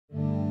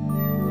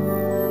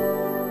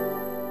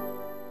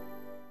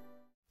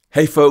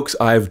Hey folks,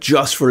 I've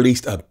just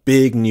released a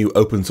big new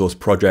open source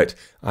project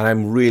and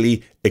I'm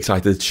really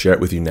excited to share it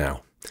with you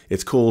now.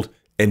 It's called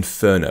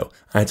Inferno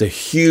and it's a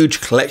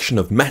huge collection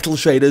of metal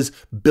shaders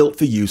built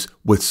for use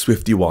with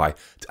SwiftUI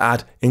to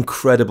add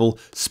incredible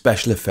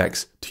special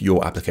effects to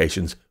your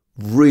applications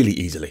really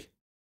easily.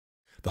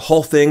 The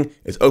whole thing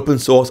is open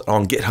source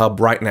on GitHub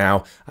right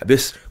now at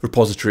this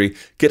repository,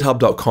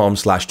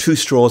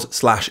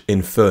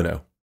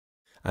 github.com/2straws/inferno.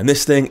 And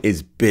this thing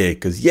is big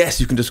because yes,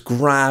 you can just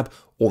grab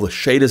all the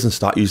shaders and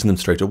start using them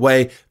straight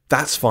away.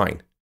 That's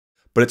fine.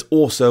 But it's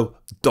also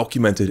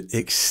documented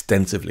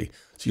extensively.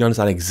 So you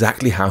understand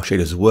exactly how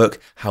shaders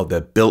work, how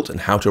they're built, and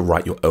how to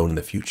write your own in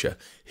the future.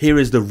 Here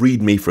is the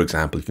README, for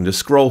example. You can just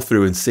scroll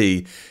through and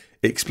see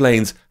it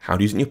explains how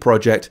to use it in your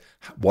project,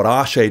 what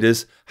are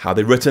shaders, how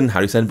they're written,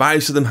 how do you send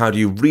values to them, how do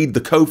you read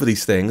the code for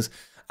these things,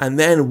 and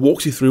then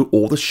walks you through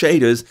all the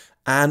shaders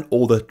and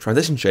all the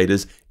transition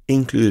shaders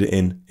included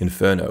in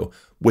Inferno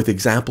with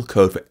example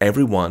code for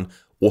every one,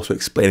 also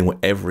explaining what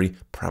every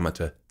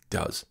parameter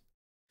does.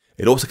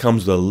 It also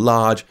comes with a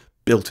large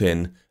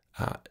built-in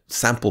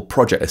sample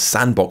project, a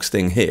sandbox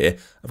thing here.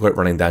 I've got it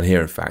running down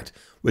here, in fact,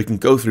 where you can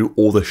go through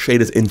all the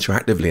shaders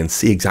interactively and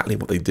see exactly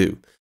what they do.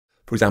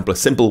 For example, a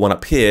simple one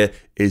up here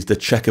is the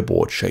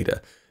checkerboard shader.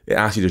 It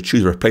asks you to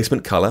choose a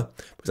replacement color.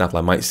 For example,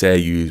 I might say I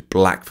use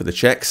black for the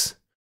checks,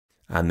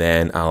 and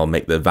then I'll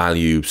make the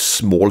value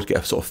smaller to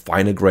get a sort of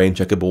finer grain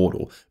checkerboard,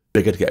 or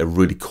bigger to get a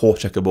really coarse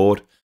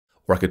checkerboard.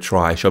 Or I could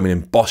try show me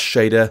an emboss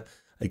shader.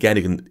 Again,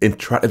 you can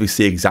interactively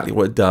see exactly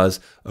what it does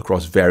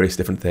across various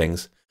different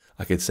things.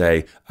 I could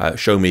say,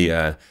 show me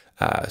a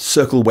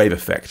circle wave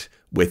effect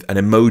with an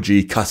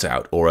emoji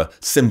cutout or a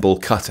symbol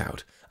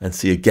cutout, and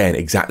see again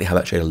exactly how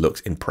that shader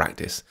looks in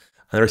practice.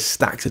 And there are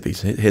stacks of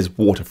these. Here's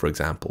water, for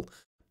example,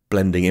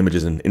 blending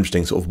images in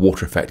interesting sort of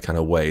water effect kind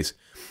of ways.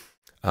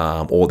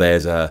 Or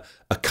there's a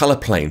color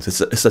plane.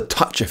 So it's a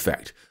touch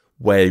effect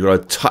where you've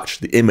got to touch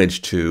the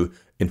image to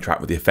interact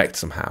with the effect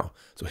somehow.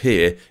 So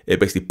here, it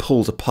basically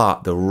pulls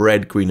apart the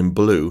red, green, and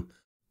blue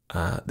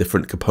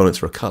different components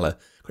for a color.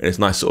 And it's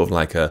nice sort of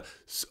like a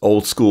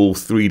old school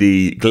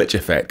 3D glitch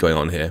effect going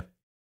on here.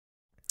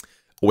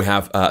 Or we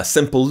have a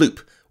simple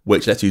loop,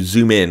 which lets you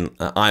zoom in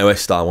iOS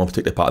style one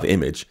particular part of the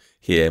image.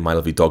 Here, my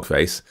lovely dog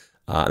face,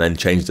 and then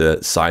change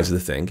the size of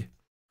the thing.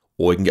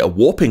 Or you can get a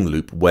warping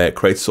loop where it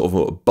creates sort of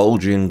a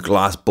bulging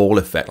glass ball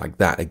effect like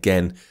that.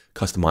 Again,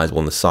 customizable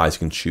on the size. You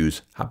can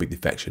choose how big the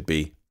effect should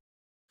be.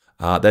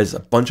 There's a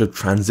bunch of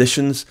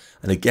transitions,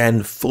 and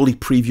again, fully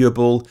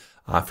previewable.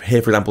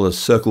 Here, for example, a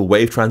circle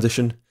wave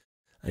transition.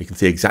 You can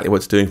see exactly what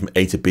it's doing from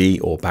A to B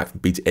or back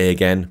from B to A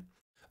again.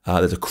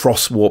 There's a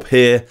cross warp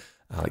here,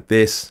 like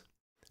this.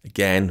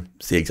 Again,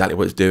 see exactly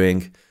what it's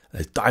doing.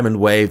 There's diamond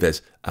wave,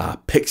 there's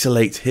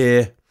pixelate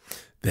here.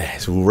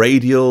 There's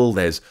radial,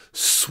 there's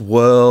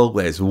swirl,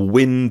 there's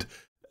wind.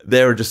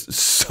 There are just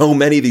so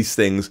many of these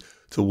things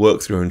to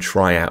work through and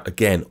try out.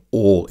 Again,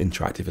 all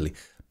interactively.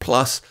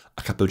 Plus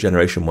a couple of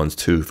generation ones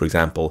too. For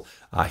example,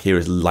 here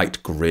is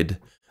light grid,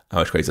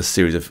 which creates a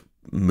series of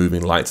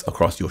moving lights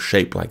across your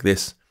shape like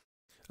this.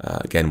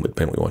 Again,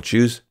 depending on what you want to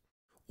choose.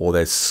 Or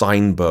there's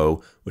sine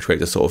bow, which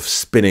creates a sort of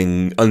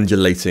spinning,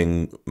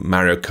 undulating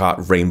Mario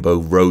Kart rainbow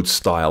road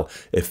style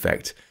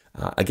effect.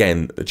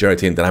 Again,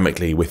 generating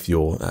dynamically with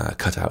your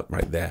cutout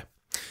right there.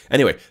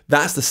 Anyway,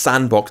 that's the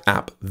sandbox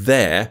app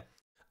there.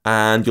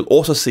 And you'll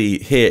also see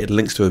here, it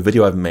links to a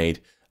video I've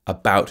made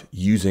about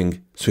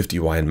using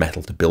SwiftUI and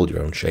Metal to build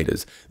your own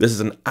shaders. This is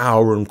an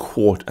hour and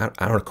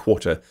a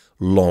quarter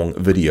long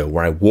video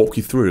where I walk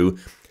you through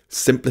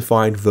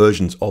simplified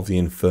versions of the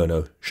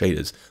Inferno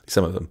shaders,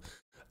 some of them,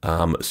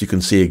 so you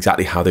can see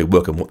exactly how they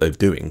work and what they're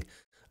doing.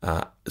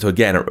 So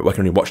again, I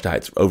recommend you watch that.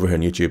 It's over here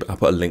on YouTube. I'll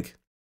put a link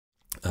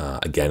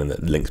again in the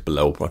links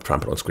below. I'll try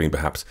and put it on screen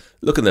perhaps.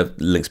 Look in the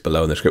links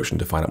below in the description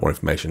to find out more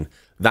information.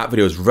 That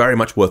video is very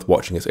much worth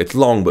watching. It's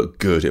long but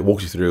good. It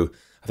walks you through,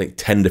 I think,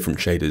 10 different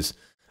shaders,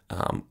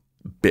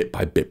 bit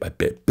by bit by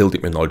bit,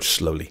 building your knowledge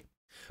slowly.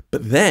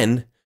 But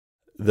then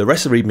the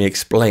rest of the README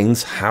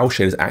explains how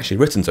shaders are actually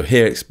written. So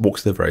here it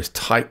walks through the various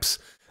types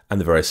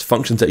and the various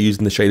functions that are used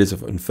in the shaders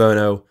of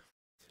Inferno,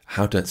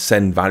 how to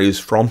send values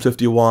from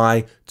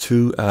SwiftUI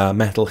to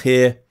Metal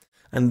here.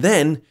 And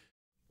then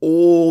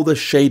all the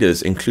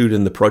shaders included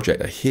in the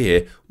project are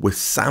here with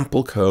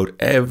sample code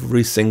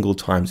every single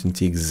time so you can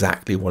see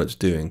exactly what it's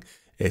doing.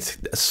 It's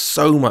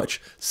so much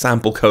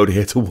sample code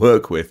here to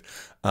work with.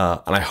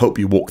 And I hope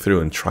you walk through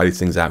and try these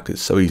things out because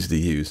it's so easy to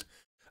use.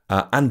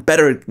 And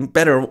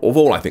better of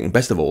all, I think, and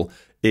best of all,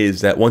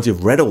 is that once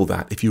you've read all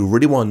that, if you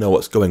really want to know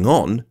what's going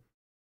on,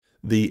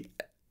 the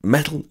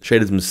Metal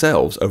shaders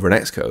themselves over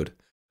in Xcode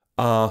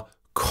are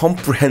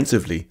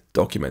comprehensively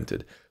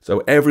documented. So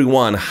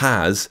everyone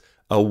has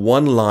a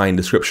one-line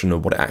description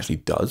of what it actually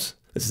does.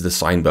 This is the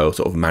sine bow,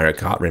 sort of Mario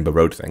Kart Rainbow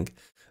Road thing.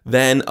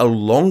 Then a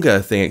longer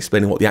thing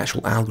explaining what the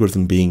actual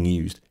algorithm being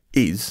used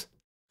is.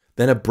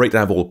 Then a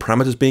breakdown of all the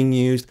parameters being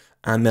used,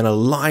 and then a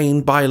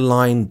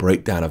line-by-line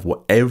breakdown of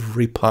what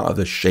every part of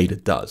the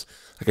shader does.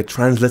 Like a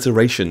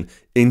transliteration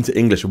into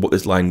English of what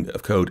this line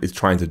of code is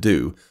trying to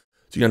do,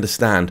 so you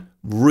understand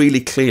really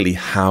clearly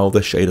how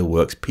the shader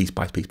works piece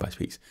by piece by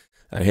piece.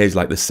 And here's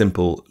like the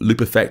simple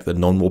loop effect, the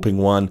non-warping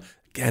one.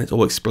 Again, it's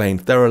all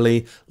explained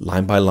thoroughly,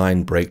 line by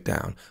line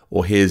breakdown.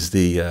 Or here's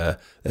the,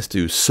 let's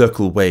do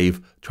circle wave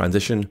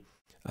transition.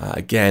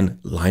 Again,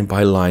 line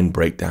by line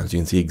breakdown, so you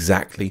can see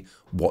exactly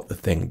what the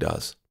thing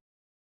does.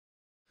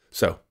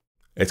 So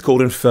it's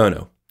called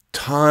Inferno.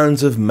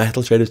 Tons of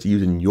metal shaders to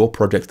use in your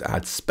projects to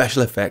add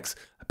special effects,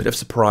 a bit of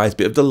surprise, a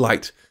bit of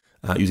delight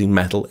using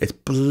metal. It's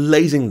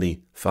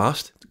blazingly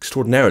fast,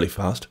 extraordinarily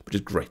fast, which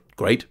is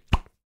great.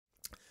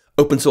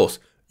 Open source,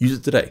 use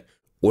it today.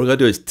 All you gotta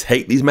do is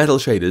take these metal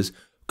shaders,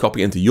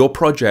 copy it into your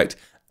project,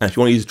 and if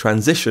you want to use a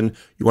transition,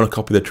 you want to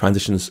copy the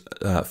transitions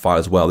file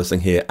as well. This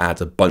thing here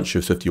adds a bunch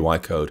of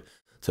SwiftUI code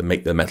to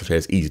make the metal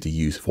shaders easy to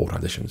use for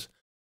transitions.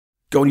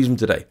 Go and use them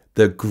today.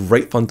 They're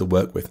great fun to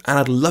work with, and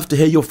I'd love to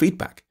hear your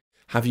feedback.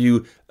 Have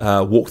you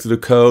walked through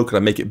the code? Can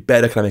I make it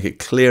better? Can I make it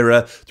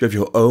clearer? Do you have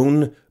your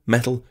own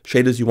metal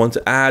shaders you want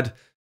to add?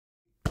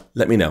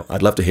 Let me know.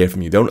 I'd love to hear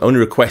from you. The only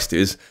request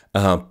is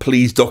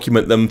please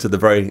document them to the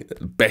very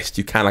best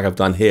you can, like I've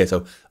done here,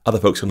 so other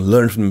folks can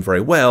learn from them very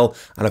well,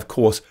 and of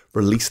course,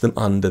 release them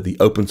under the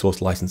open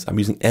source license. I'm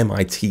using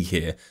MIT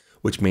here,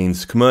 which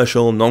means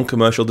commercial,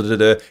 non-commercial,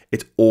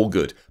 it's all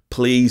good.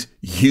 Please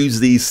use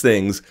these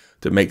things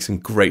to make some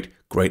great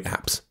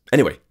apps.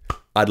 Anyway,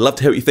 I'd love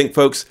to hear what you think,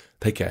 folks.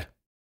 Take care.